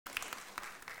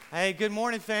Hey, good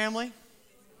morning, family.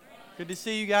 Good to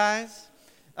see you guys.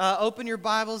 Open your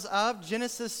Bibles up.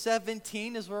 Genesis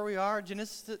 17 is where we are.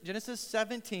 Genesis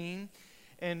 17.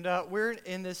 And we're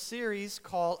in this series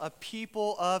called A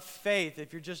People of Faith,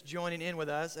 if you're just joining in with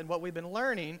us. And what we've been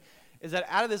learning is that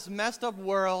out of this messed up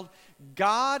world,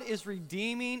 God is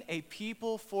redeeming a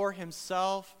people for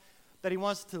himself that he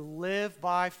wants to live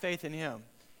by faith in him.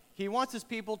 He wants his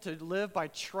people to live by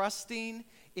trusting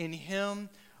in him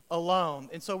alone.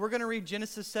 And so we're going to read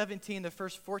Genesis 17, the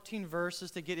first 14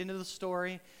 verses to get into the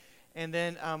story. And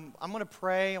then I'm going to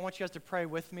pray. I want you guys to pray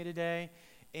with me today.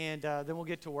 And then we'll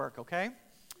get to work, okay?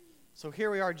 So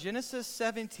here we are, Genesis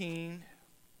 17.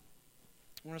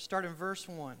 I'm going to start in verse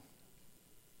 1.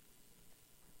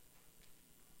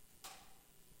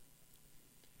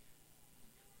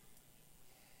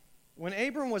 When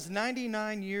Abram was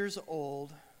 99 years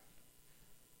old,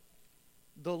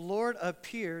 the Lord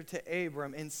appeared to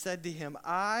Abram and said to him,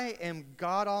 I am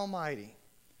God Almighty.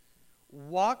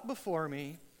 Walk before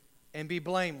me and be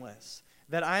blameless,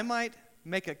 that I might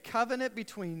make a covenant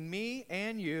between me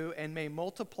and you and may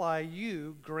multiply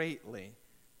you greatly.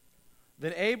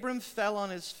 Then Abram fell on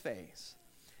his face,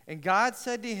 and God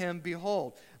said to him,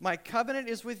 Behold, my covenant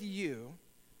is with you,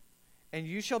 and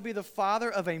you shall be the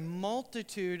father of a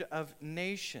multitude of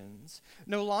nations.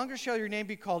 No longer shall your name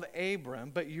be called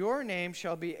Abram, but your name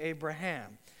shall be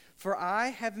Abraham. For I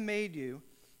have made you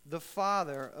the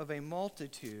father of a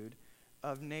multitude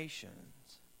of nations.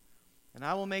 And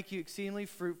I will make you exceedingly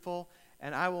fruitful,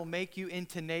 and I will make you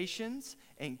into nations,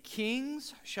 and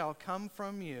kings shall come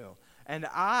from you. And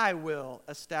I will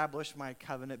establish my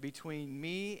covenant between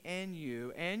me and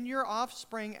you and your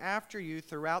offspring after you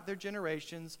throughout their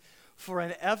generations, for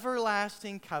an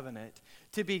everlasting covenant,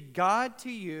 to be God to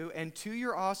you and to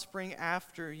your offspring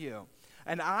after you.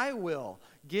 And I will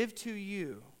give to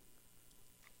you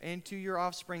and to your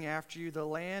offspring after you the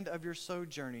land of your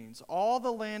sojournings, all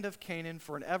the land of Canaan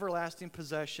for an everlasting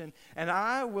possession, and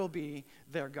I will be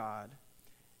their God.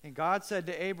 And God said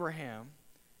to Abraham,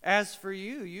 As for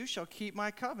you, you shall keep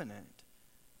my covenant,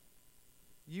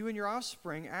 you and your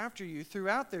offspring after you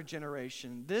throughout their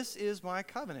generation. This is my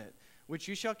covenant, which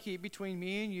you shall keep between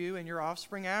me and you and your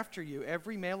offspring after you.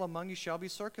 Every male among you shall be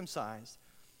circumcised.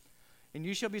 And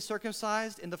you shall be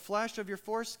circumcised in the flesh of your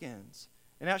foreskins.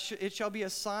 And it shall be a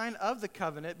sign of the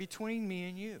covenant between me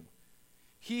and you.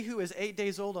 He who is 8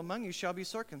 days old among you shall be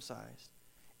circumcised.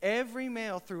 Every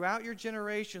male throughout your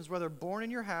generations, whether born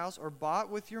in your house or bought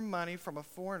with your money from a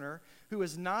foreigner who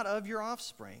is not of your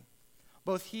offspring,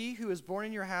 both he who is born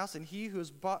in your house and he who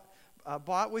is bought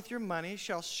with your money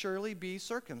shall surely be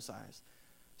circumcised.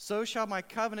 So shall my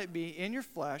covenant be in your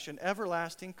flesh, an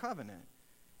everlasting covenant.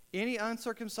 Any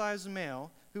uncircumcised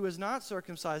male who is not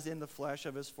circumcised in the flesh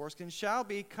of his foreskin shall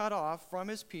be cut off from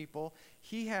his people.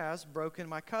 He has broken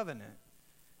my covenant.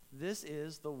 This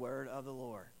is the word of the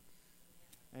Lord.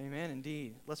 Amen,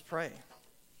 indeed. Let's pray.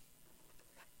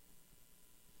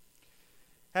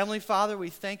 Heavenly Father, we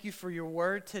thank you for your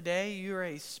word today. You are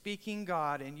a speaking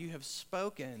God, and you have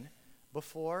spoken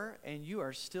before, and you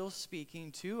are still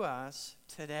speaking to us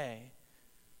today.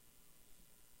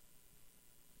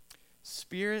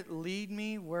 Spirit, lead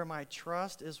me where my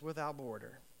trust is without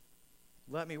border.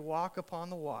 Let me walk upon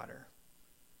the water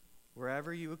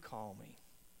wherever you would call me.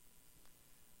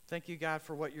 Thank you, God,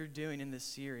 for what you're doing in this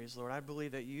series, Lord. I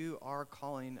believe that you are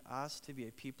calling us to be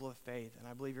a people of faith, and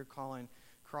I believe you're calling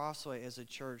Crossway as a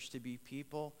church to be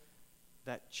people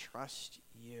that trust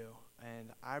you. And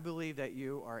I believe that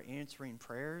you are answering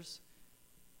prayers,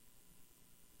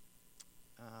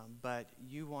 but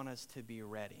you want us to be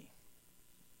ready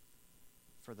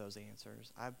for those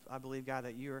answers. I believe, God,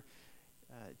 that you're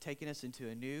taking us into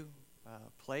a new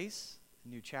place, a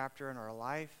new chapter in our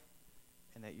life,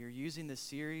 and that you're using this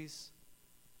series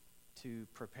to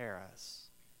prepare us,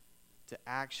 to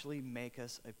actually make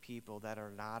us a people that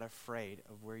are not afraid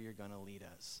of where you're going to lead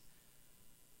us,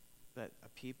 but a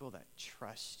people that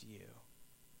trust you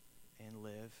and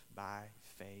live by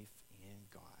faith in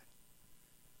God.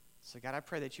 So God, I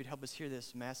pray that you'd help us hear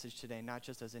this message today, not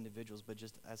just as individuals, but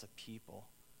just as a people,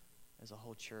 as a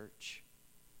whole church,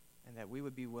 and that we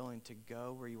would be willing to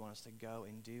go where you want us to go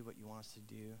and do what you want us to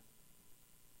do,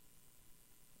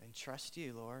 and trust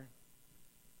you, Lord.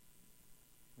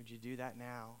 Would you do that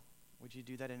now? Would you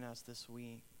do that in us this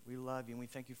week? We love you, and we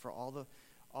thank you for all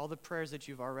the prayers that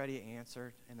you've already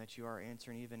answered and that you are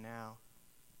answering even now.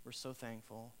 We're so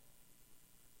thankful.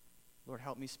 Lord,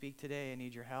 help me speak today. I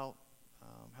need your help.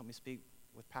 Help me speak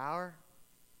with power,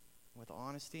 with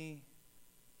honesty,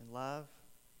 and love.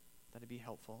 That'd be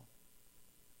helpful.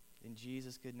 In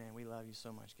Jesus' good name, we love you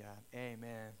so much, God.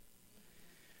 Amen.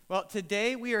 Well,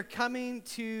 today we are coming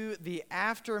to the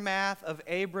aftermath of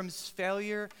Abram's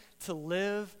failure to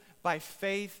live by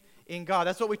faith in God.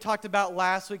 That's what we talked about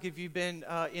last week if you've been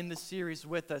in the series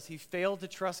with us. He failed to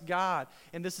trust God,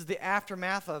 and this is the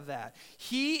aftermath of that.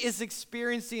 He is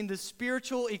experiencing the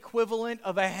spiritual equivalent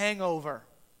of a hangover,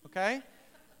 okay?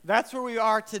 That's where we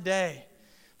are today.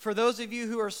 For those of you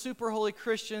who are super holy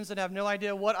Christians and have no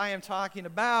idea what I am talking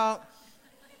about,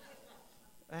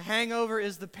 a hangover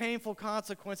is the painful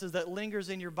consequences that lingers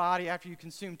in your body after you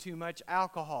consume too much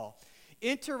alcohol.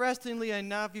 Interestingly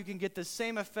enough, you can get the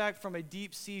same effect from a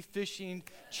deep-sea fishing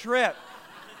trip.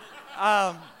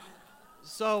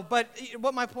 But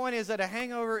what my point is that a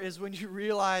hangover is when you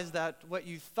realize that what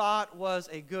you thought was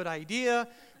a good idea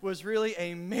was really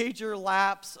a major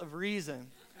lapse of reason.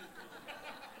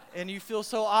 And you feel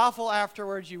so awful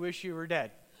afterwards you wish you were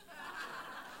dead.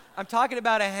 I'm talking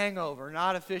about a hangover,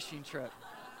 not a fishing trip.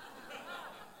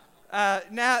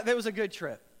 Now, that was a good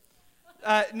trip.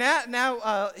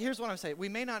 Here's what I'm saying. We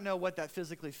may not know what that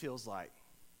physically feels like,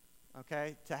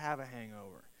 okay, to have a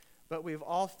hangover. But we've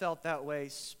all felt that way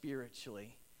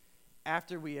spiritually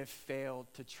after we have failed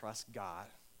to trust God.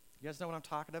 You guys know what I'm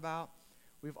talking about?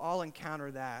 We've all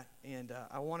encountered that, and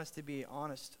I want us to be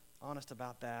honest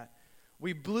about that.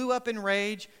 We blew up in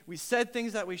rage. We said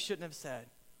things that we shouldn't have said.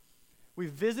 We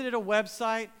visited a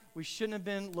website we shouldn't have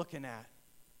been looking at.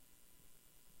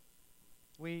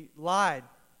 We lied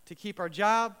to keep our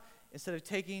job instead of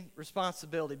taking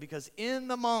responsibility because in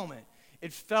the moment,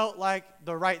 it felt like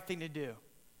the right thing to do.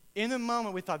 In the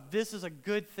moment, we thought, this is a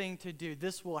good thing to do.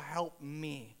 This will help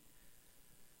me.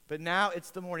 But now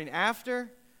it's the morning after,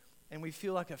 and we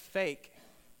feel like a fake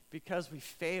because we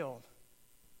failed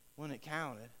when it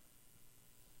counted.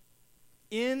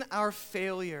 In our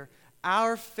failure,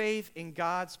 our faith in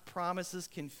God's promises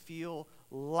can feel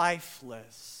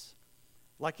lifeless,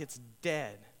 like it's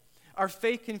dead. Our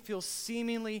faith can feel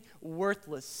seemingly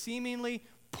worthless, seemingly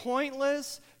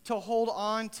pointless to hold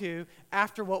on to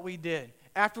after what we did,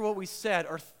 after what we said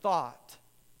or thought.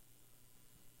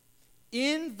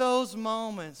 In those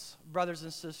moments, brothers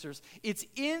and sisters, it's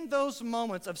in those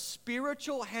moments of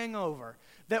spiritual hangover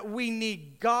that we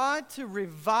need God to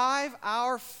revive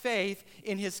our faith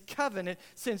in His covenant,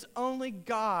 since only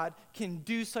God can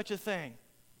do such a thing.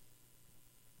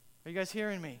 Are you guys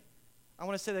hearing me? I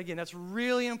want to say that again. That's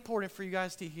really important for you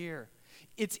guys to hear.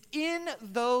 It's in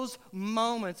those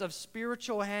moments of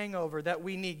spiritual hangover that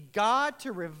we need God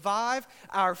to revive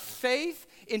our faith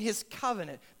in His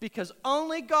covenant, because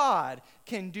only God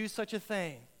can do such a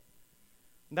thing.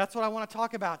 And that's what I want to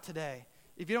talk about today.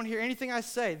 If you don't hear anything I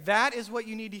say, that is what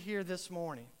you need to hear this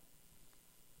morning.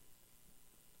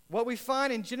 What we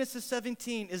find in Genesis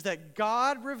 17 is that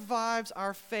God revives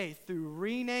our faith through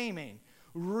renaming,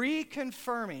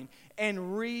 reconfirming, and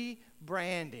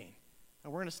rebranding.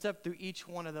 And we're going to step through each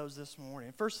one of those this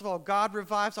morning. First of all, God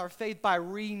revives our faith by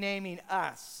renaming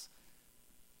us.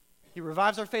 He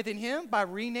revives our faith in Him by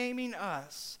renaming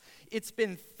us. It's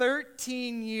been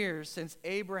 13 years since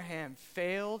Abraham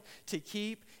failed to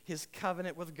keep his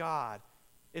covenant with God.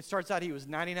 It starts out he was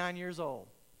 99 years old,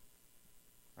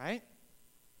 right?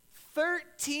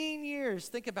 13 years,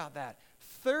 think about that.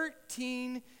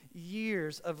 13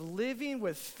 years of living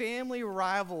with family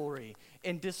rivalry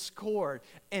and discord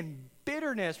and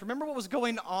bitterness. Remember what was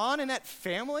going on in that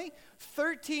family?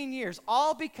 13 years,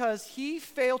 all because he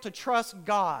failed to trust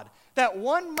God. That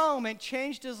one moment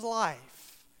changed his life.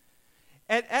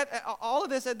 At all of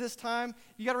this at this time,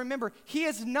 you got to remember, he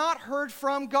has not heard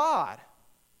from God.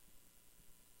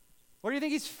 What do you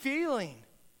think he's feeling?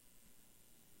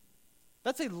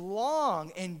 That's a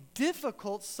long and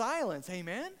difficult silence,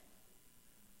 amen?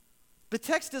 The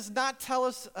text does not tell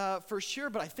us for sure,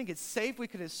 but I think it's safe. We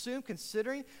could assume,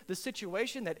 considering the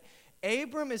situation, that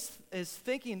Abram is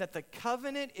thinking that the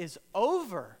covenant is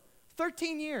over.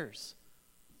 13 years.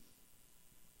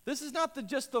 This is not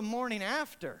just the morning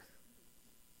after.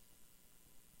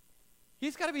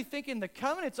 He's got to be thinking the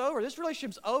covenant's over. This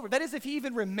relationship's over. That is, if he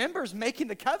even remembers making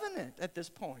the covenant at this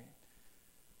point.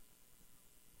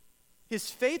 His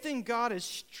faith in God is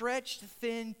stretched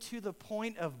thin to the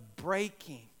point of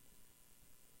breaking.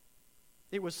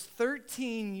 It was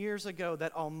 13 years ago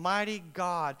that Almighty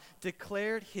God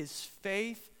declared His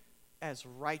faith as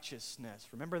righteousness.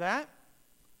 Remember that?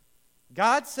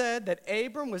 God said that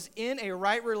Abram was in a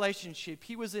right relationship.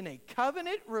 He was in a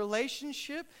covenant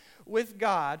relationship with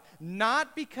God,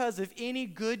 not because of any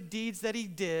good deeds that he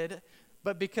did,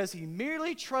 but because he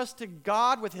merely trusted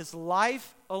God with his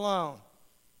life alone.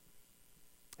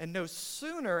 And no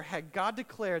sooner had God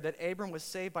declared that Abram was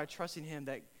saved by trusting Him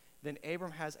than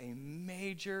Abram has a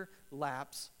major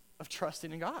lapse of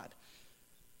trusting in God.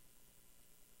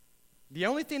 The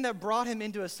only thing that brought him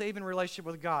into a saving relationship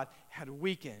with God had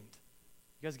weakened.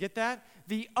 You guys get that?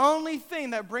 The only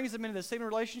thing that brings him into the saving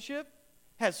relationship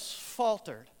has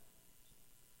faltered.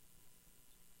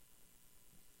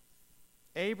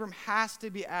 Abram has to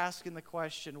be asking the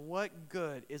question, what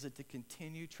good is it to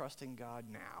continue trusting God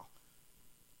now?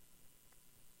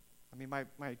 I mean,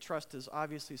 my trust is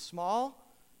obviously small,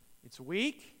 it's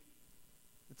weak,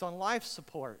 it's on life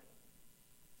support.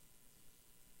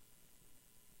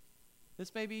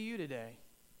 This may be you today.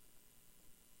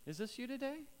 Is this you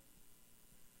today?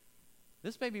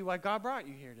 This may be why God brought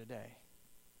you here today.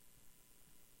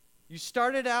 You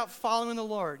started out following the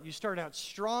Lord. You started out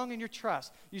strong in your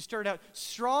trust. You started out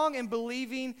strong in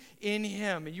believing in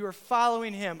Him. And you were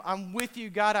following Him. I'm with you,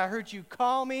 God. I heard you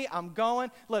call me. I'm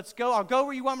going. Let's go. I'll go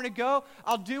where you want me to go.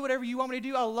 I'll do whatever you want me to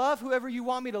do. I'll love whoever you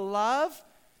want me to love.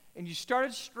 And you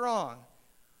started strong.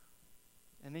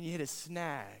 And then you hit a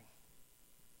snag.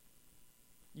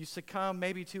 You succumb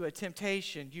maybe to a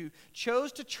temptation. You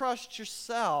chose to trust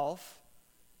yourself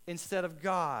instead of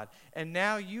God. And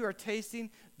now you are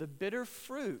tasting the bitter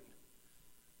fruit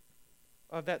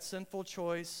of that sinful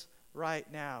choice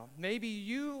right now. Maybe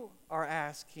you are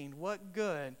asking, what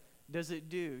good does it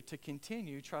do to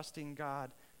continue trusting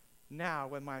God now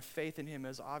when my faith in Him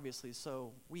is obviously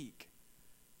so weak,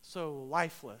 so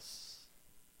lifeless?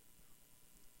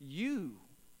 You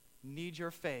need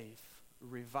your faith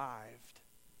revived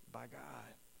by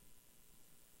God.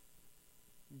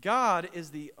 God is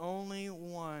the only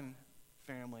one,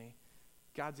 family.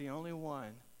 God's the only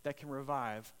one that can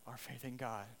revive our faith in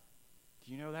God.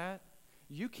 Do you know that?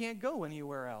 You can't go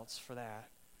anywhere else for that.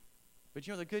 But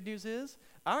you know the good news is?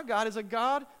 Our God is a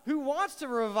God who wants to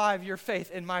revive your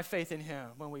faith and my faith in Him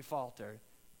when we falter.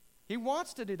 He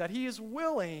wants to do that. He is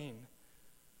willing.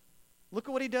 Look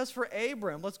at what He does for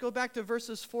Abram. Let's go back to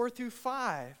verses 4 through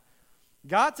 5.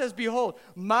 God says, behold,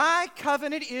 my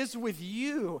covenant is with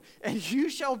you, and you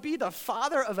shall be the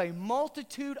father of a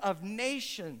multitude of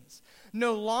nations.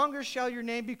 No longer shall your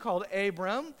name be called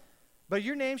Abram, but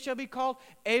your name shall be called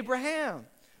Abraham.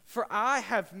 For I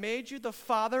have made you the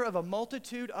father of a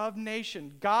multitude of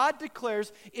nations. God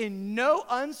declares in no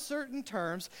uncertain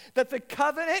terms that the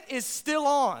covenant is still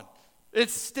on.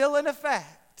 It's still in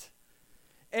effect.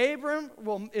 Abram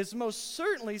is most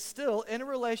certainly still in a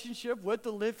relationship with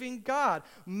the living God.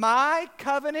 My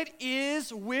covenant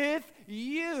is with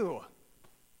you.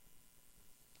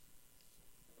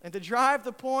 And to drive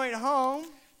the point home,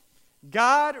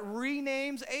 God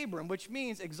renames Abram, which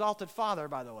means exalted father,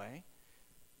 by the way,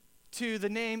 to the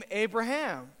name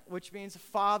Abraham, which means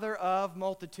father of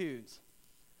multitudes.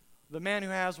 The man who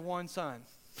has one son.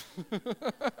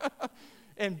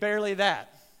 And barely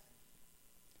that.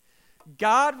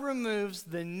 God removes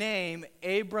the name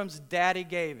Abram's daddy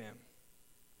gave him.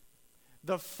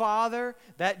 The father,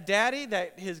 that daddy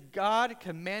that his God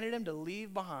commanded him to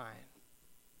leave behind.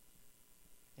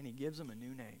 And He gives him a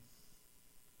new name.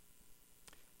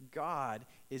 God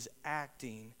is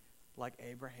acting like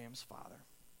Abraham's father.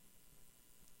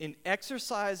 In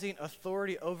exercising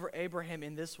authority over Abraham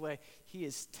in this way, He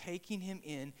is taking him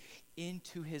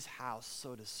into His house,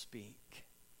 so to speak.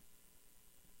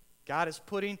 God is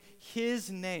putting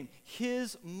His name,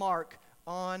 His mark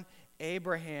on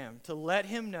Abraham to let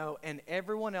him know, and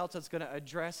everyone else that's going to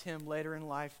address him later in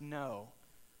life know,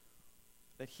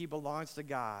 that he belongs to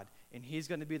God, and he's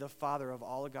going to be the father of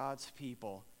all of God's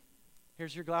people.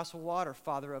 Here's your glass of water,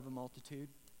 father of a multitude.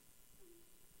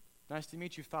 Nice to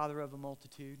meet you, father of a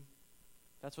multitude.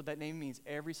 That's what that name means.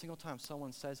 Every single time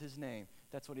someone says his name,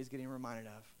 that's what he's getting reminded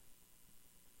of.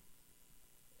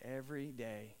 Every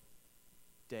day.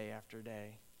 Day after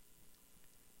day.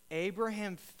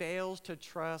 Abraham fails to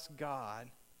trust God,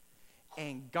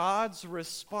 and God's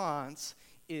response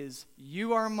is,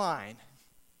 you are mine,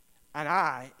 and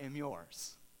I am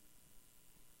yours.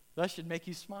 That should make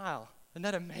you smile. Isn't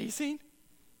that amazing?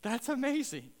 That's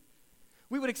amazing.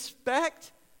 We would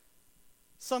expect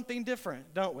something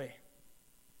different, don't we?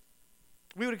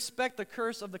 We would expect the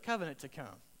curse of the covenant to come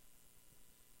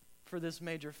for this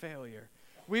major failure.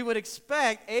 We would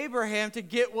expect Abraham to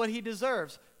get what he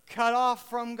deserves, cut off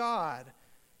from God.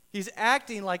 He's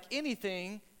acting like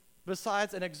anything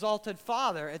besides an exalted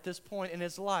father at this point in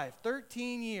his life.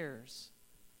 13 years.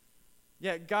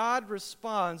 Yet God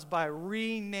responds by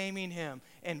renaming him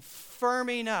and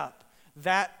firming up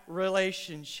that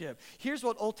relationship. Here's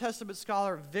what Old Testament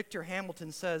scholar Victor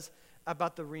Hamilton says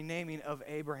about the renaming of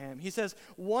Abraham. He says,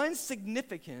 one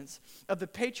significance of the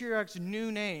patriarch's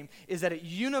new name is that it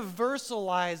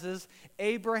universalizes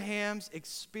Abraham's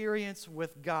experience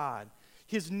with God.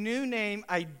 His new name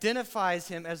identifies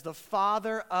him as the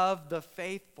father of the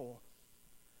faithful.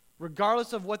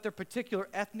 regardless of what their particular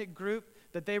ethnic group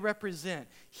that they represent.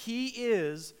 He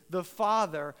is the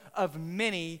Father of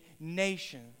many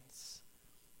nations.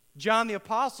 John the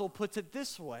Apostle puts it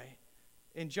this way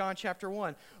in John chapter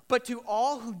 1. But to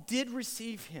all who did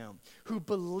receive him, who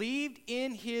believed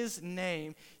in his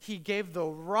name, he gave the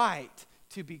right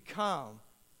to become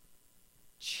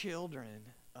children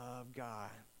of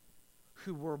God,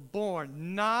 who were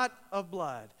born not of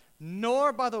blood,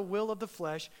 nor by the will of the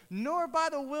flesh, nor by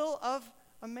the will of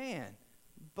a man,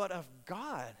 but of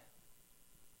God.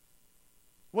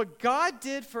 What God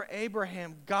did for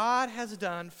Abraham, God has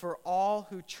done for all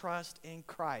who trust in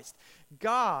Christ.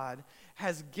 God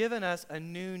has given us a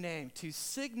new name to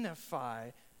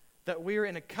signify that we are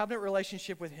in a covenant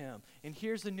relationship with him. And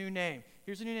here's the new name.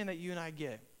 Here's the new name that you and I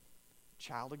get.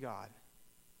 Child of God.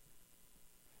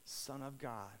 Son of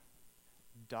God.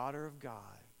 Daughter of God.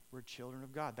 We're children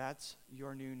of God. That's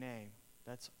your new name.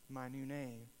 That's my new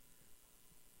name.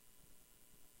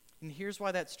 And here's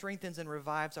why that strengthens and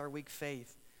revives our weak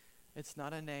faith. It's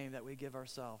not a name that we give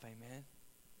ourselves. Amen.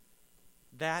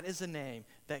 That is a name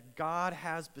that God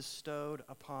has bestowed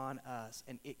upon us.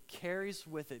 And it carries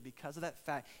with it, because of that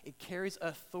fact, it carries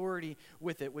authority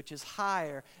with it, which is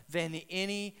higher than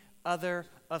any other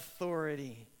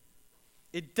authority.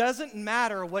 It doesn't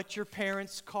matter what your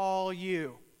parents call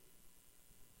you.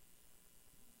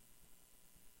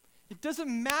 It doesn't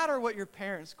matter what your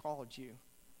parents called you.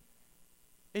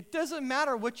 It doesn't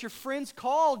matter what your friends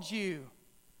called you,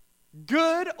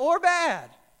 good or bad,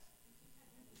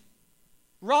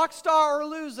 rock star or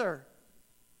loser,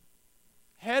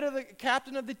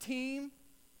 captain of the team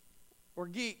or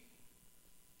geek.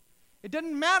 It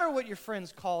doesn't matter what your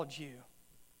friends called you.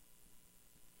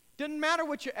 It doesn't matter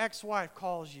what your ex-wife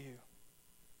calls you.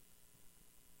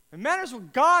 It matters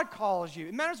what God calls you.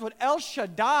 It matters what El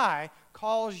Shaddai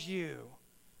calls you.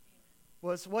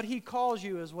 What he calls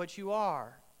you is what you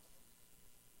are.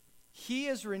 He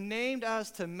has renamed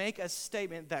us to make a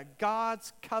statement that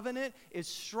God's covenant is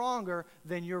stronger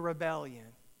than your rebellion.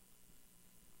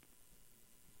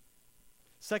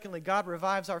 Secondly, God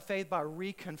revives our faith by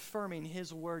reconfirming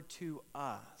his word to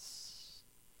us.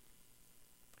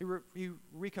 He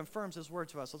reconfirms his word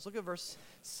to us. Let's look at verse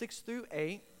 6 through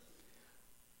 8.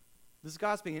 This is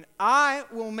God speaking. I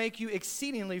will make you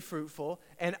exceedingly fruitful,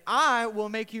 and I will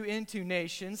make you into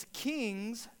nations.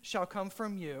 Kings shall come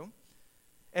from you.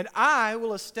 And I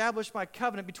will establish my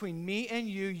covenant between me and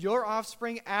you, your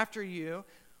offspring after you,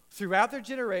 throughout their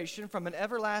generation, from an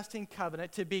everlasting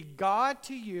covenant, to be God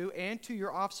to you and to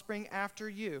your offspring after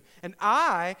you. And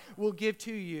I will give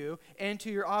to you and to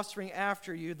your offspring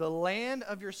after you the land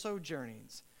of your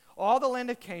sojournings, all the land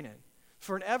of Canaan,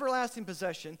 for an everlasting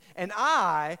possession, and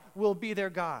I will be their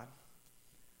God.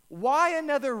 Why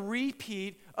another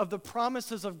repeat of the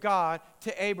promises of God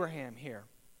to Abraham here?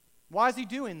 Why is he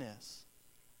doing this?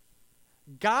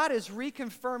 God is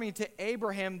reconfirming to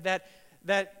Abraham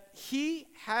that he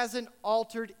hasn't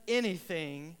altered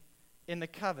anything in the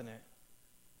covenant,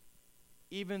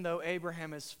 even though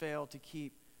Abraham has failed to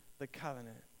keep the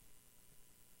covenant.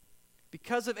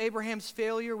 Because of Abraham's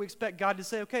failure, we expect God to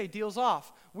say, okay, deal's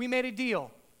off. We made a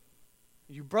deal.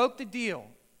 You broke the deal.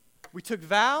 We took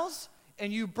vows,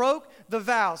 and you broke the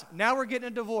vows. Now we're getting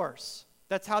a divorce.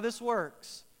 That's how this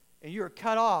works. And you're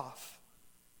cut off.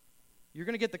 You're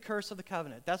going to get the curse of the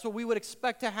covenant. That's what we would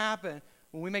expect to happen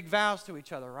when we make vows to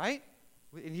each other, right?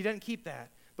 And he doesn't keep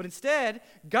that. But instead,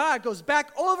 God goes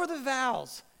back over the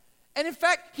vows. And in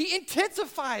fact, he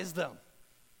intensifies them.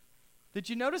 Did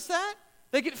you notice that?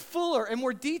 They get fuller and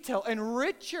more detailed and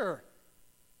richer.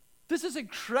 This is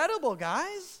incredible,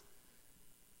 guys.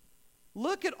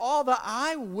 Look at all the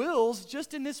I wills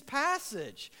just in this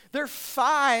passage. There are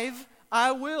 5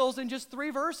 I wills in just 3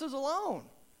 verses alone.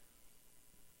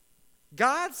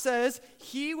 God says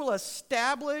he will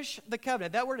establish the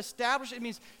covenant. That word establish, it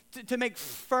means to make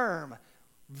firm,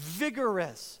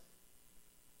 vigorous.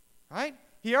 Right?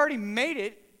 He already made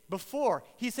it before.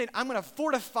 He's saying, I'm going to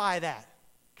fortify that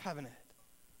covenant.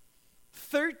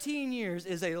 13 years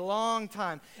is a long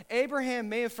time. Abraham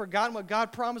may have forgotten what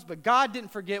God promised, but God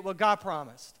didn't forget what God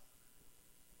promised.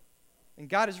 And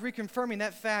God is reconfirming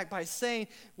that fact by saying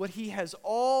what he has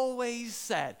always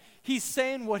said. He's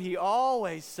saying what he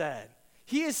always said.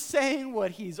 He is saying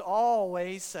what he's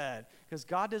always said, because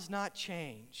God does not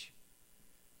change.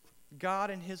 God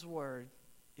and his word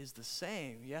is the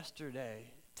same yesterday,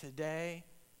 today,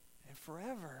 and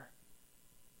forever.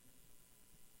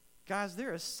 Guys,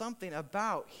 there is something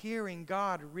about hearing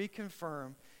God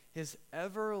reconfirm his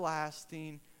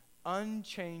everlasting,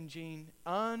 unchanging,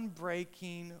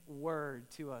 unbreaking word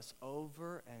to us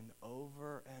over and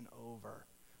over and over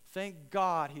Thank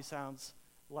God he sounds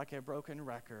like a broken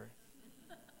record.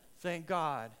 Thank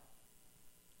God.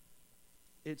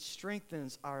 It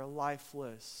strengthens our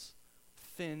lifeless,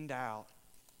 thinned out,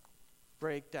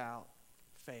 braked out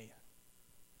faith.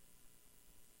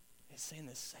 It's saying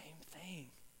the same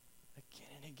thing again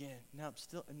and again. No, I'm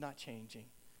still not changing.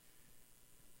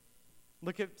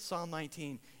 Look at Psalm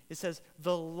 19. It says,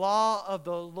 the law of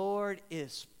the Lord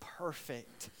is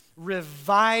perfect,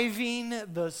 reviving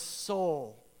the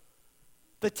soul.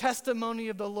 The testimony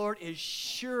of the Lord is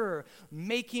sure,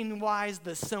 making wise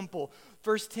the simple.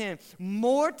 Verse 10,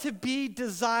 more to be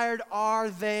desired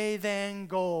are they than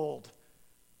gold.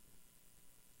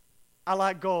 I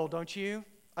like gold, don't you?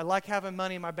 I like having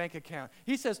money in my bank account.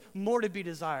 He says, more to be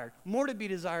desired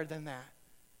than that.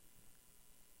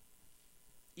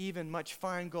 Even much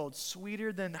fine gold,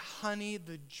 sweeter than honey,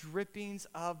 the drippings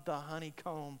of the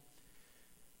honeycomb.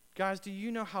 Guys, do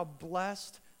you know how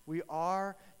blessed we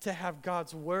are to have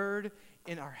God's word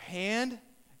in our hand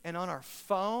and on our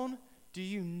phone? Do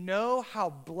you know how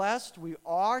blessed we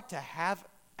are to have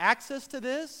access to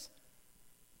this?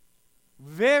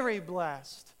 Very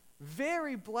blessed.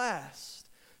 Very blessed.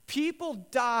 People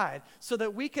died so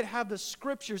that we could have the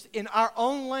scriptures in our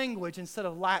own language instead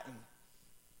of Latin.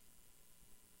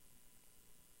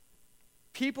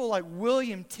 People like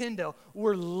William Tyndale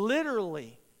were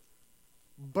literally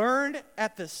burned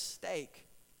at the stake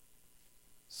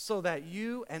so that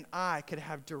you and I could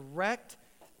have direct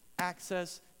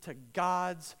access to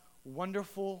God's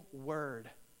wonderful word,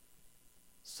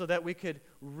 so that we could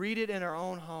read it in our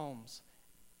own homes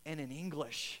and in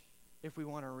English if we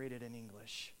want to read it in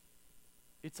English.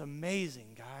 It's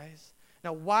amazing, guys.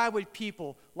 Now, why would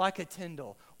people like a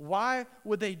Tyndale, why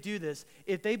would they do this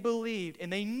if they believed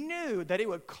and they knew that it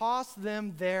would cost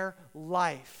them their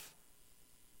life?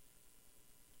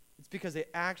 It's because they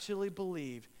actually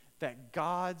believed that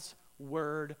God's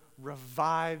word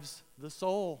revives the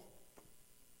soul.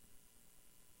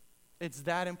 It's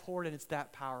that important. It's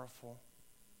that powerful.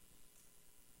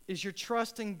 Is your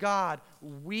trust in God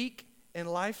weak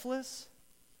and lifeless?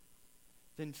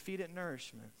 Then feed it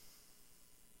nourishment.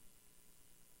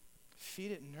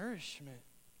 Feed it nourishment.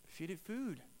 Feed it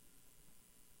food.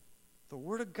 The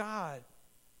Word of God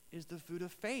is the food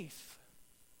of faith.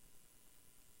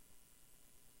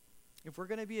 If we're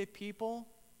going to be a people,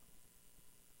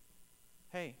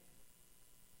 hey,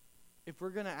 if we're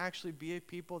going to actually be a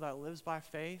people that lives by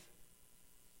faith,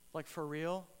 like for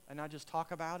real, and not just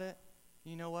talk about it,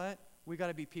 you know what? We got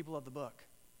to be people of the book.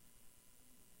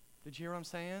 Did you hear what I'm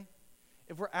saying?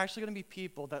 If we're actually going to be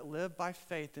people that live by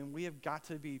faith, then we have got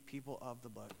to be people of the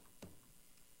book.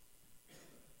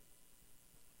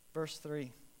 Verse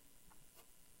 3.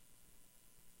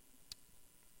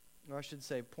 Or I should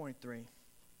say point 3.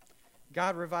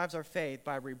 God revives our faith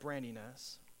by rebranding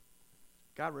us.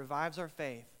 God revives our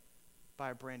faith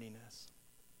by branding us.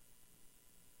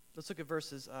 Let's look at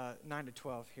verses 9 to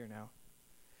 12 here now.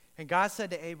 And God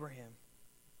said to Abraham,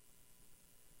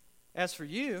 as for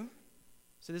you,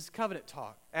 so this is covenant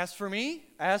talk. As for me,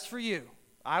 as for you,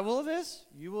 I will this,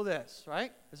 you will this,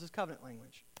 right? This is covenant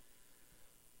language.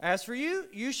 As for you,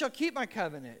 you shall keep my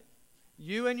covenant.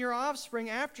 You and your offspring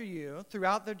after you,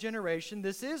 throughout their generation,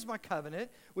 this is my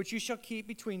covenant, which you shall keep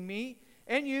between me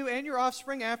and you and your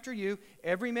offspring after you.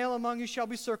 Every male among you shall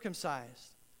be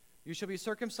circumcised. You shall be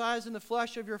circumcised in the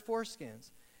flesh of your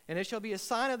foreskins, and it shall be a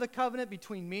sign of the covenant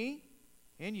between me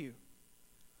and you.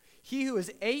 He who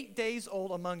is 8 days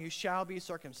old among you shall be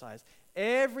circumcised.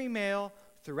 Every male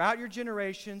throughout your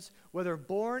generations, whether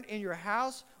born in your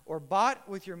house or bought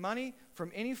with your money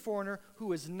from any foreigner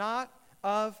who is not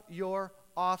of your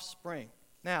offspring.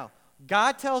 Now,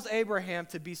 God tells Abraham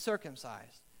to be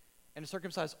circumcised and to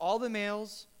circumcise all the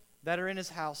males that are in his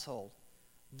household.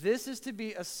 This is to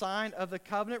be a sign of the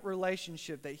covenant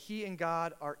relationship that he and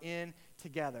God are in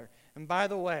together. And by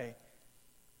the way,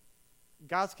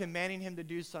 God's commanding him to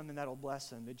do something that will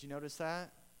bless him. Did you notice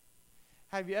that?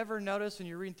 Have you ever noticed when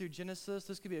you're reading through Genesis,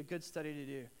 this could be a good study to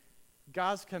do.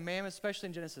 God's commandments, especially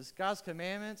in Genesis, God's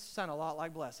commandments sound a lot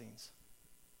like blessings.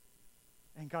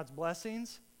 And God's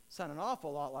blessings sound an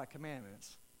awful lot like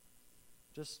commandments.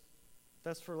 Just,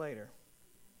 that's for later.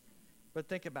 But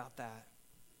think about that.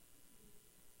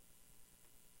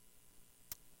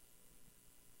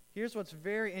 Here's what's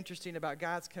very interesting about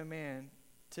God's command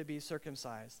to be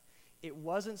circumcised. It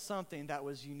wasn't something that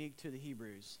was unique to the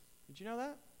Hebrews. Did you know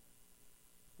that?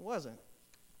 It wasn't.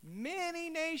 Many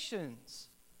nations,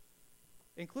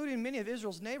 including many of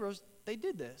Israel's neighbors, they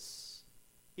did this.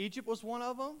 Egypt was one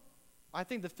of them. I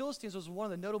think the Philistines was one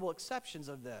of the notable exceptions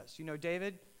of this. You know,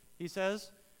 David, he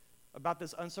says about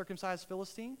this uncircumcised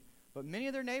Philistine. But many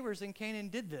of their neighbors in Canaan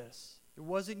did this. It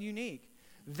wasn't unique.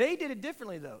 They did it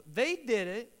differently, though. They did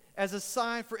it as a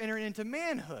sign for entering into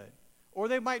manhood, or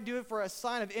they might do it for a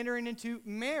sign of entering into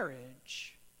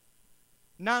marriage.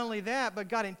 Not only that, but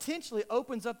God intentionally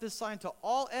opens up this sign to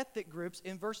all ethnic groups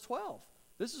in verse 12.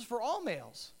 This is for all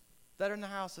males that are in the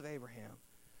house of Abraham.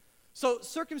 So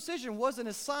circumcision wasn't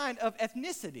a sign of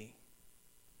ethnicity,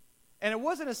 and it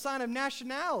wasn't a sign of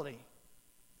nationality.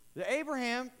 The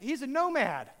Abraham, he's a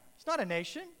nomad. It's not a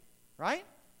nation, right?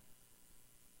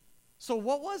 So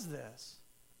what was this?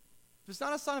 If it's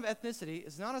not a sign of ethnicity,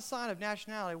 it's not a sign of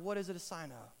nationality, what is it a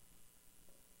sign of?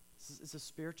 It's a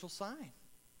spiritual sign.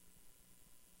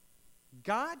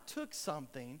 God took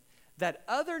something that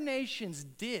other nations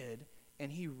did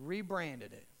and he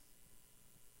rebranded it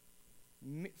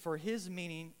for his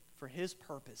meaning, for his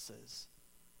purposes.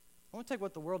 I want to take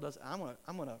what the world does, and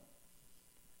I'm going to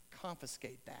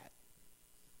confiscate that.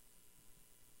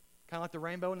 Kind of like the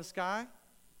rainbow in the sky.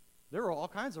 There are all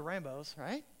kinds of rainbows,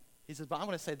 right? He says, but I'm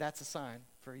going to say that's a sign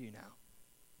for you now.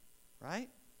 Right?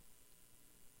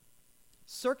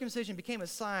 Circumcision became a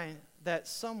sign that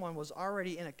someone was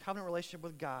already in a covenant relationship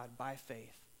with God by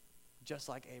faith, just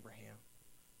like Abraham.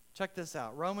 Check this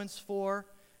out. Romans 4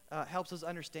 helps us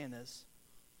understand this.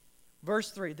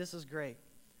 Verse 3, this is great.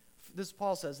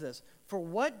 Paul says this, for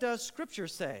what does Scripture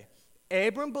say?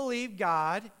 Abram believed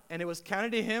God, and it was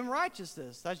counted to him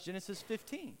righteousness. That's Genesis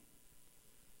 15.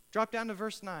 Drop down to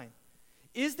verse 9.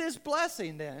 Is this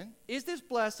blessing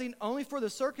only for the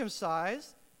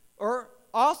circumcised, or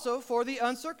also for the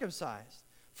uncircumcised?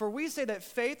 For we say that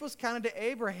faith was counted to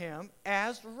Abraham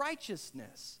as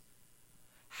righteousness.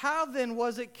 How then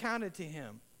was it counted to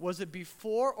him? Was it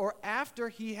before or after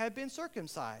he had been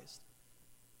circumcised?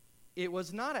 It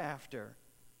was not after,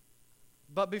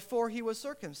 but before he was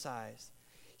circumcised.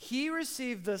 He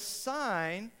received the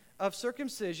sign of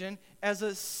circumcision as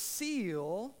a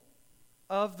seal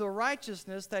of the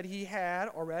righteousness that he had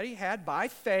already had by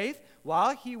faith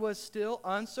while he was still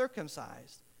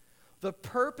uncircumcised. The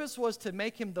purpose was to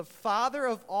make him the father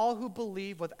of all who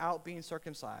believe without being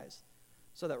circumcised,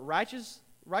 so that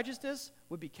righteousness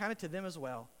would be counted to them as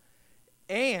well,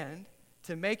 and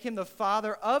to make him the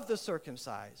father of the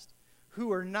circumcised,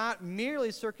 who are not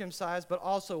merely circumcised, but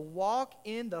also walk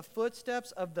in the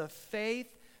footsteps of the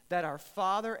faith that our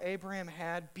father Abraham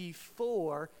had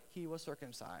before he was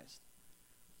circumcised.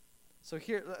 So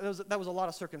here, that was a lot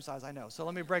of circumcised, I know. So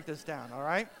let me break this down, all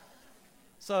right?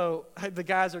 So the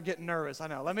guys are getting nervous, I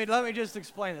know. Let me just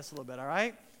explain this a little bit, all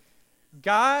right?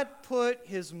 God put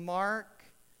his mark,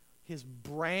 his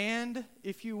brand,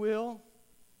 if you will,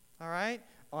 all right,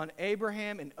 on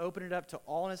Abraham and opened it up to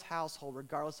all in his household,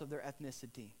 regardless of their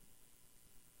ethnicity.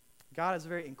 God is a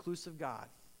very inclusive God.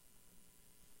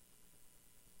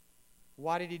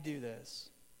 Why did he do this?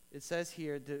 It says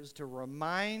here it was to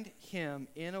remind him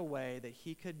in a way that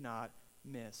he could not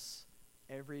miss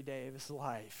every day of his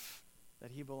life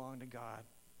that he belonged to God.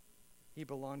 He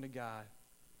belonged to God.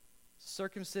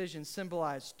 Circumcision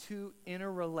symbolized two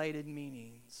interrelated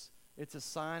meanings. It's a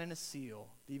sign and a seal.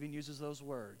 It even uses those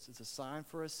words. It's a sign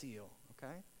for a seal,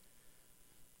 okay?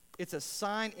 It's a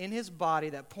sign in his body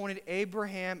that pointed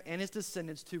Abraham and his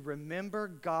descendants to remember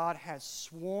God has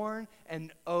sworn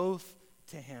an oath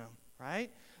to him,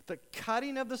 right? The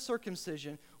cutting of the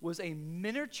circumcision was a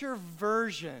miniature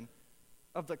version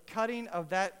of the cutting of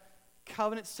that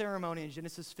covenant ceremony in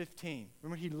Genesis 15.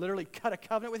 Remember, he literally cut a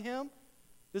covenant with him?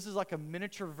 This is like a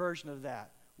miniature version of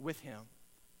that with him.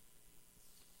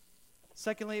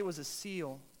 Secondly, it was a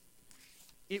seal.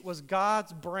 It was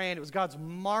God's brand. It was God's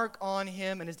mark on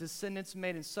him and his descendants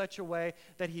made in such a way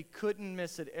that he couldn't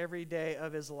miss it every day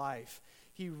of his life.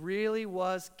 He really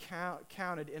was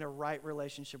counted in a right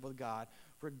relationship with God,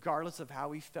 regardless of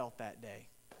how he felt that day.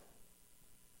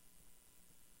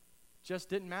 Just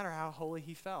didn't matter how holy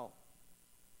he felt.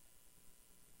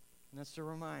 And that's to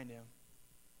remind him.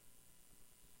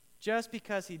 Just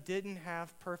because he didn't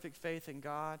have perfect faith in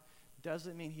God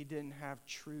doesn't mean he didn't have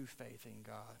true faith in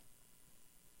God.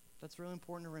 That's really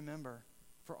important to remember,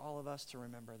 for all of us to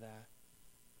remember that.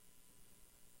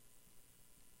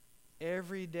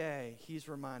 Every day he's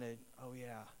reminded, oh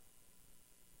yeah,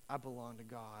 I belong to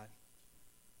God.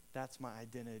 That's my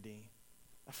identity.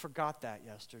 I forgot that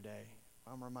yesterday.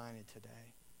 I'm reminded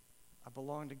today. I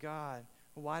belong to God.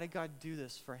 Why did God do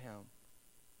this for him?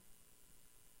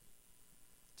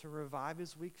 To revive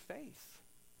his weak faith.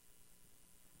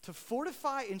 To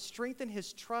fortify and strengthen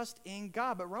his trust in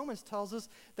God. But Romans tells us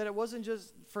that it wasn't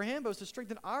just for him, but it was to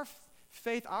strengthen our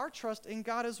faith, our trust in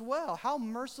God as well. How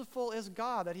merciful is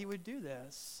God that he would do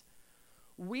this?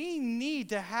 we need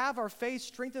to have our faith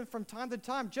strengthened from time to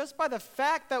time just by the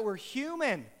fact that we're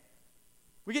human.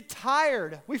 We get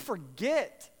tired. We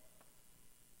forget.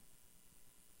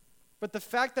 But the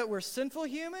fact that we're sinful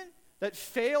human, that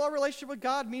fail our relationship with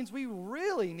God, means we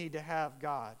really need to have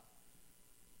God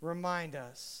remind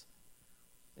us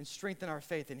and strengthen our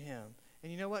faith in him.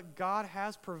 And you know what? God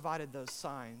has provided those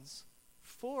signs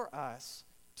for us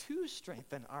to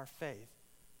strengthen our faith.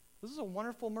 This is a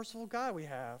wonderful, merciful God we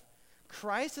have.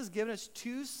 Christ has given us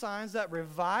two signs that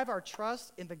revive our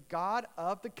trust in the God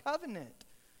of the covenant.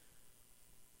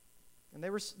 And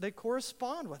they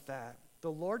correspond with that.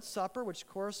 The Lord's Supper, which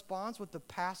corresponds with the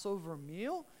Passover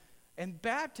meal, and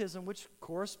baptism, which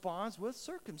corresponds with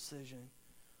circumcision.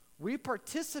 We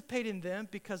participate in them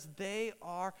because they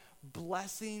are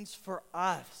blessings for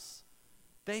us.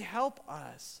 They help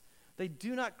us. They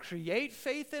do not create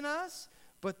faith in us,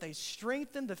 but they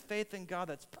strengthen the faith in God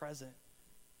that's present.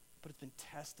 But it's been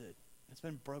tested. It's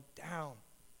been broke down.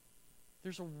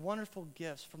 There's a wonderful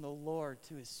gifts from the Lord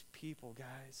to his people,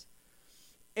 guys.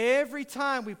 Every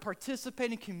time we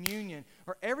participate in communion,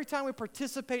 or every time we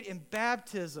participate in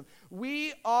baptism,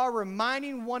 we are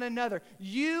reminding one another,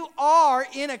 you are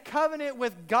in a covenant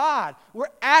with God. We're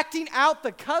acting out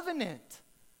the covenant.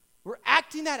 We're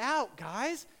acting that out,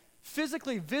 guys,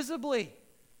 physically, visibly.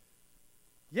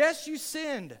 Yes, you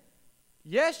sinned.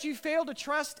 Yes, you failed to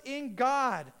trust in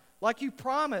God like you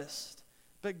promised,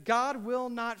 but God will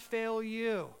not fail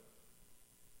you.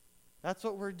 That's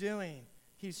what we're doing.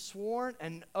 He's sworn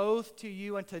an oath to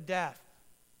you unto death.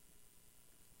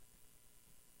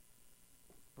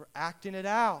 We're acting it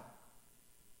out.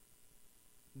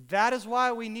 That is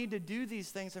why we need to do these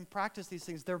things and practice these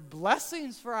things. They're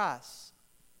blessings for us.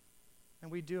 And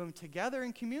we do them together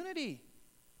in community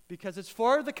because it's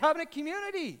for the covenant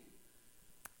community.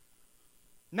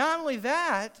 Not only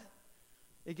that,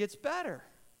 it gets better.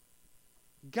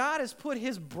 God has put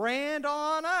his brand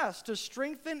on us to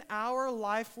strengthen our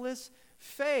lifeless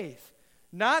faith,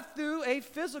 not through a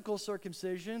physical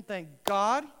circumcision, thank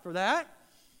God for that,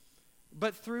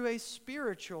 but through a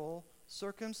spiritual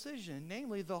circumcision,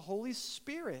 namely the Holy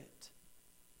Spirit.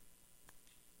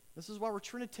 This is why we're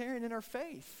Trinitarian in our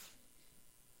faith.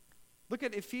 Look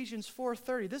at Ephesians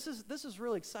 4:30. This is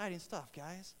really exciting stuff,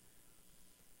 guys.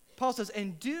 Paul says,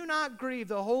 and do not grieve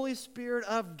the Holy Spirit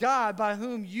of God by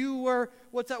whom you were,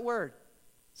 what's that word?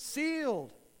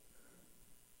 Sealed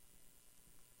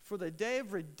for the day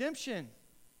of redemption.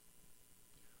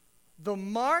 The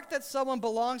mark that someone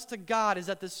belongs to God is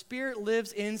that the Spirit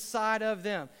lives inside of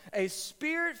them. A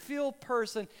Spirit-filled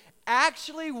person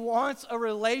actually wants a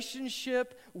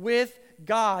relationship with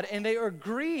God, and they are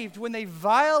grieved when they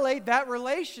violate that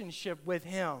relationship with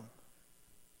him.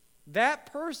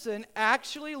 That person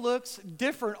actually looks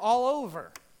different all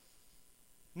over.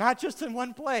 Not just in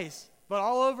one place, but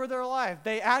all over their life.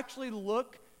 They actually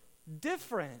look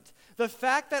different. The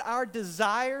fact that our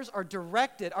desires are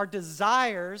directed, our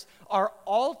desires are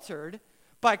altered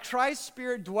by Christ's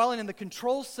Spirit dwelling in the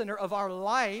control center of our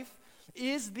life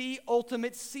is the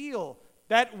ultimate seal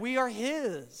that we are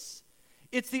his.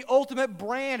 It's the ultimate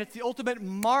brand, it's the ultimate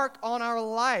mark on our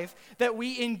life that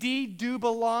we indeed do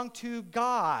belong to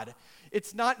God.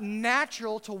 It's not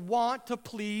natural to want to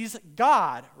please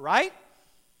God, right?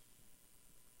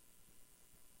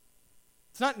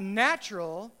 It's not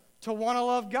natural to want to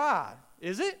love God,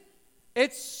 is it?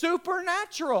 It's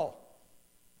supernatural.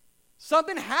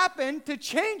 Something happened to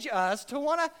change us to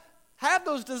want to have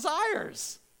those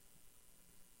desires.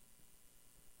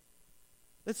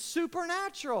 It's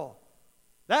supernatural.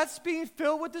 That's being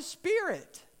filled with the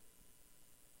Spirit.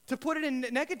 To put it in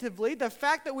negatively, the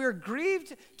fact that we are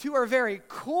grieved to our very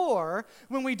core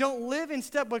when we don't live in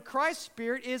step with Christ's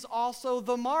Spirit is also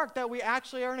the mark that we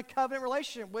actually are in a covenant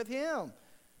relationship with him.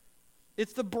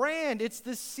 It's the brand, it's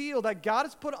the seal that God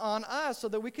has put on us so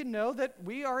that we can know that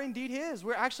we are indeed his.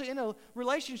 We're actually in a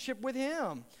relationship with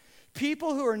him.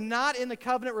 People who are not in the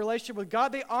covenant relationship with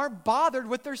God, they aren't bothered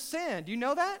with their sin. Do you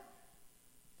know that?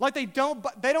 Like they don't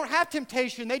have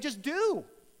temptation, they just do.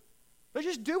 They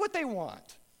just do what they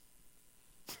want.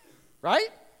 Right?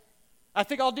 I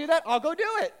think I'll do that, I'll go do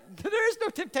it. There is no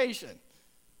temptation.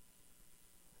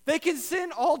 They can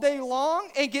sin all day long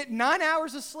and get 9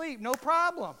 hours of sleep, no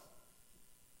problem.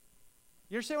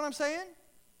 You understand what I'm saying?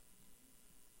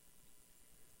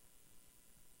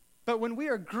 But when we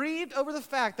are grieved over the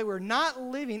fact that we're not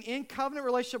living in covenant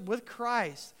relationship with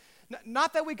Christ,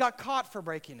 not that we got caught for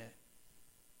breaking it.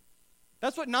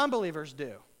 That's what non-believers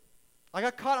do. I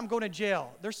got caught, I'm going to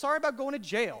jail. They're sorry about going to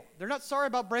jail. They're not sorry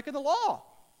about breaking the law.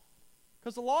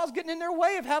 Because the law is getting in their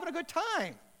way of having a good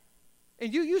time.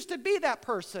 And you used to be that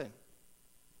person.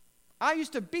 I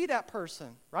used to be that person,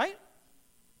 right?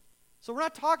 So we're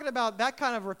not talking about that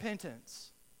kind of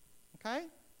repentance, okay?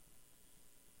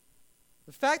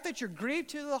 The fact that you're grieved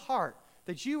to the heart,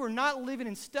 that you were not living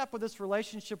in step with this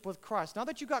relationship with Christ, not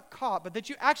that you got caught, but that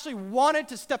you actually wanted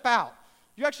to step out.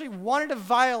 You actually wanted to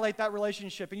violate that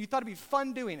relationship, and you thought it'd be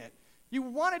fun doing it. You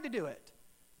wanted to do it.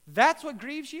 That's what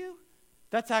grieves you?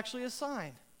 That's actually a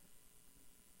sign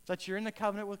that you're in the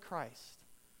covenant with Christ.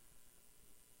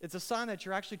 It's a sign that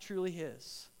you're actually truly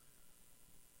His.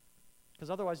 Because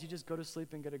otherwise, you just go to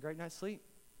sleep and get a great night's sleep.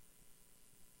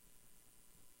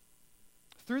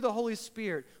 Through the Holy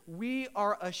Spirit, we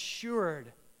are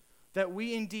assured that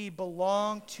we indeed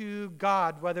belong to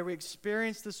God, whether we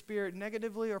experience the Spirit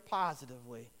negatively or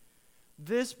positively.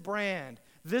 This brand,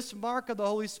 this mark of the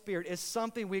Holy Spirit is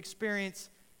something we experience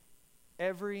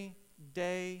every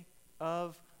day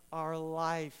of our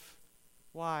life.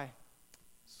 Why?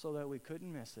 So that we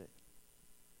couldn't miss it.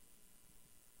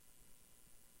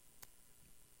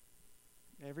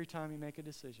 Every time you make a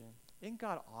decision. Isn't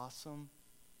God awesome?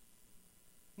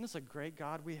 Isn't this a great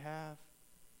God we have?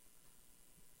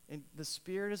 And the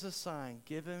Spirit is a sign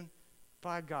given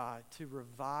by God to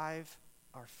revive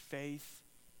our faith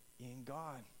in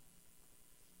God.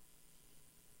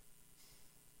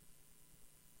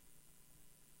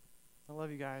 I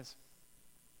love you guys.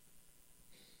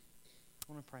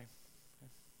 I want to pray.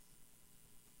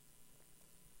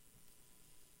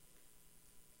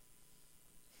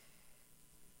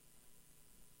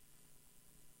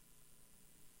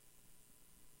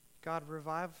 God,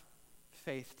 revive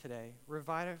faith today.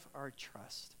 Revive our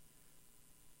trust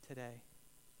today.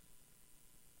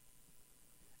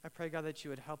 I pray, God, that you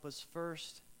would help us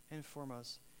first and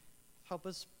foremost. Help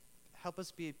us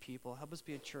be a people. Help us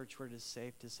be a church where it is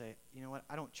safe to say, you know what,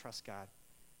 I don't trust God.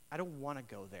 I don't want to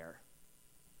go there.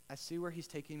 I see where He's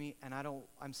taking me, and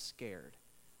I'm scared.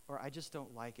 Or I just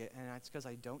don't like it, and it's because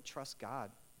I don't trust God.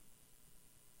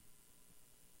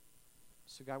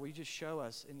 So God, will you just show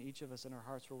us in each of us in our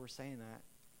hearts where we're saying that?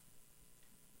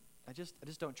 I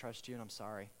just don't trust you, and I'm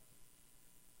sorry.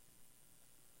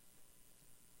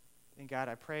 And God,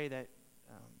 I pray that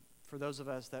for those of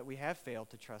us that we have failed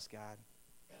to trust God,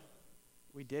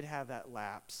 we did have that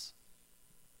lapse.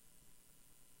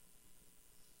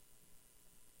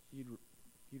 You'd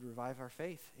revive our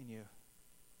faith in you.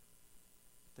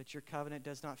 That your covenant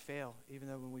does not fail, even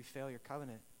though when we fail your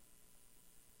covenant.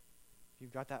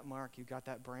 You've got that mark, you've got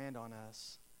that brand on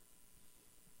us.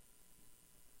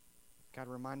 God,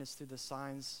 remind us through the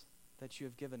signs that you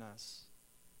have given us.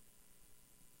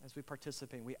 As we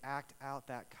participate, we act out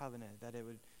that covenant, that it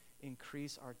would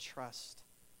increase our trust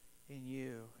in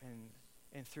you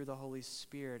and through the Holy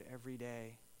Spirit every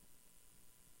day.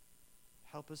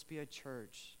 Help us be a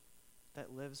church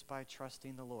that lives by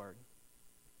trusting the Lord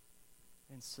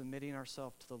and submitting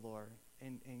ourselves to the Lord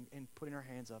and putting our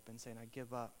hands up and saying, I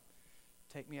give up.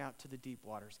 Take me out to the deep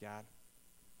waters, God.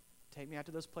 Take me out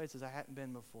to those places I hadn't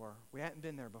been before. We hadn't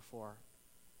been there before.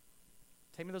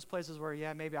 Take me to those places where,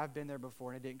 yeah, maybe I've been there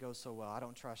before and it didn't go so well. I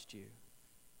don't trust you.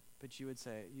 But you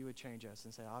would change us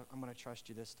and say, I'm going to trust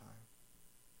you this time.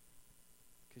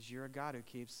 Because you're a God who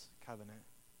keeps covenant.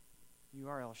 You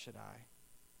are El Shaddai.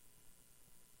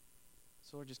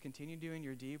 So Lord, just continue doing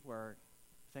your deep work.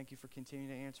 Thank you for continuing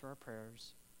to answer our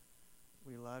prayers.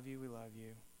 We love you. We love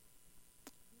you.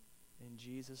 In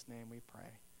Jesus' name we pray.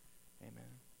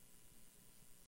 Amen.